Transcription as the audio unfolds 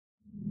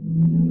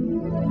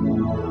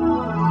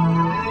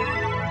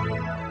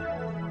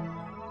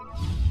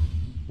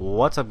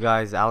What's up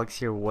guys, Alex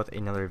here with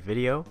another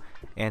video,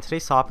 and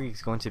today's topic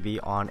is going to be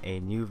on a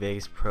new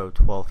Vegas Pro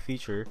 12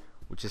 feature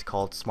which is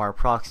called Smart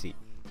Proxy.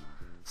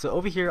 So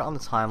over here on the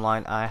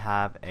timeline I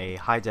have a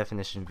high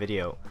definition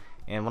video,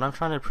 and when I'm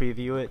trying to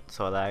preview it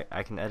so that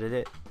I can edit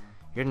it,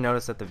 you're going to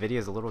notice that the video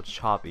is a little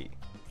choppy.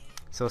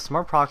 So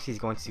Smart Proxy is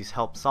going to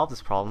help solve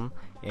this problem,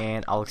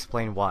 and I'll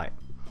explain why.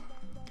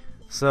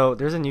 So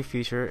there's a new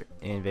feature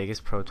in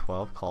Vegas Pro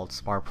 12 called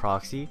Smart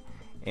Proxy,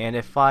 and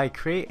if I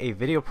create a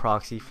video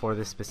proxy for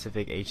this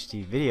specific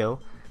HD video,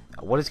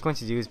 what it's going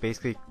to do is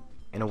basically,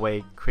 in a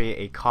way, create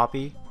a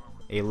copy,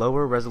 a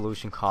lower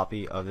resolution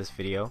copy of this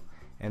video,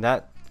 and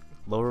that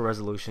lower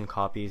resolution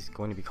copy is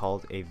going to be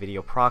called a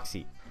video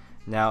proxy.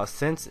 Now,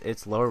 since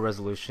it's lower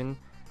resolution,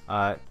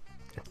 it's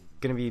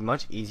going to be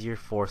much easier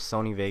for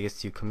Sony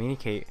Vegas to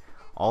communicate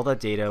all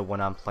that data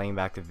when I'm playing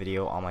back the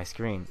video on my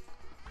screen.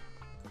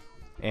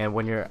 And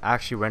when you're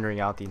actually rendering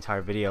out the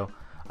entire video,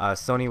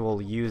 Sony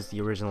will use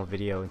the original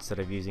video instead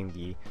of using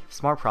the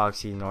Smart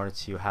Proxy in order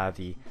to have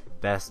the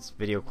best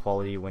video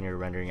quality when you're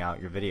rendering out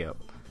your video.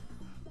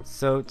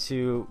 So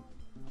to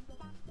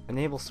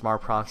enable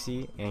Smart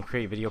Proxy and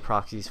create video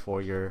proxies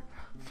for your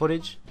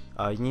footage,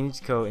 you need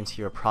to go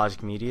into your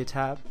Project Media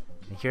tab,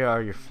 and here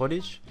are your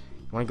footage.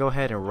 You want to go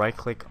ahead and right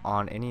click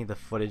on any of the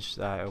footage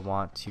that I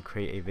want to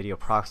create a video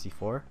proxy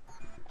for.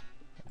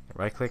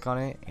 Right click on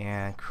it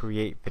and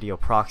create video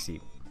proxy.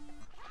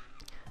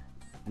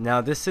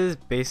 Now this is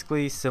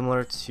basically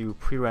similar to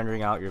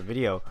pre-rendering out your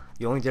video.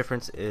 The only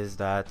difference is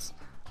that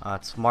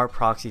Smart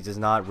Proxy does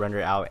not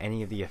render out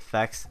any of the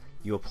effects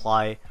you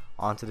apply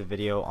onto the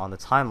video on the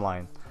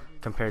timeline,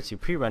 compared to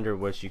pre-render,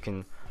 which you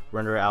can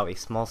render out a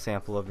small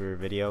sample of your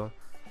video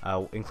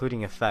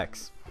including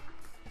effects.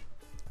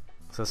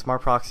 So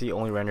Smart Proxy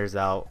only renders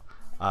out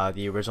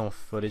the original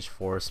footage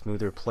for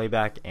smoother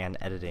playback and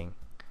editing.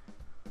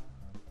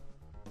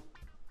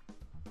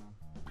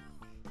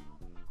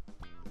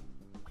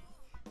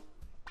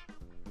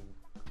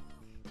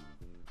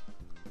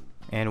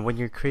 And when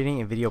you're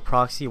creating a video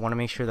proxy, you want to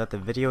make sure that the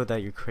video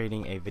that you're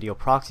creating a video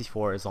proxy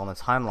for is on the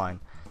timeline.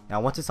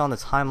 Now once it's on the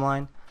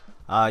timeline,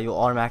 you'll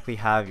automatically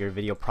have your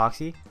video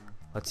proxy.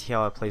 Let's see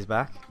how it plays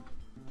back.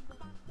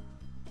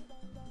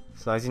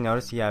 So as you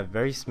notice, you have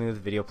very smooth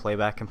video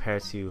playback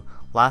compared to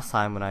last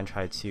time when I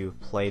tried to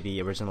play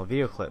the original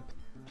video clip.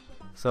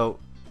 So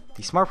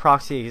the Smart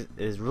Proxy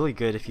is really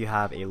good if you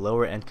have a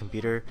lower end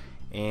computer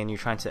and you're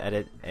trying to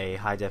edit a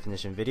high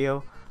definition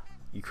video.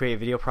 You create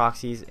video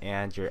proxies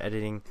and your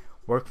editing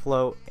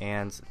workflow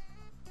and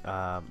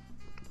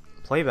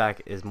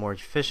playback is more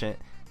efficient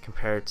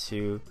compared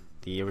to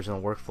the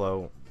original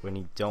workflow when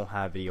you don't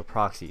have video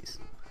proxies.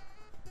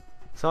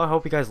 So I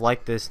hope you guys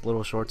like this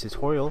little short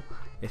tutorial.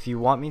 If you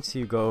want me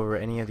to go over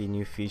any of the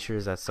new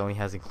features that Sony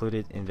has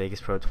included in Vegas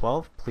Pro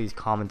 12, please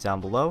comment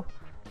down below.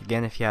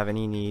 Again, if you have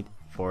any need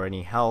for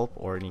any help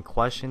or any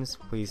questions,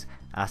 please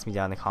ask me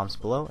down in the comments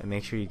below, and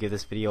make sure you give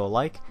this video a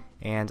like,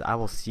 and I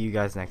will see you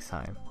guys next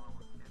time.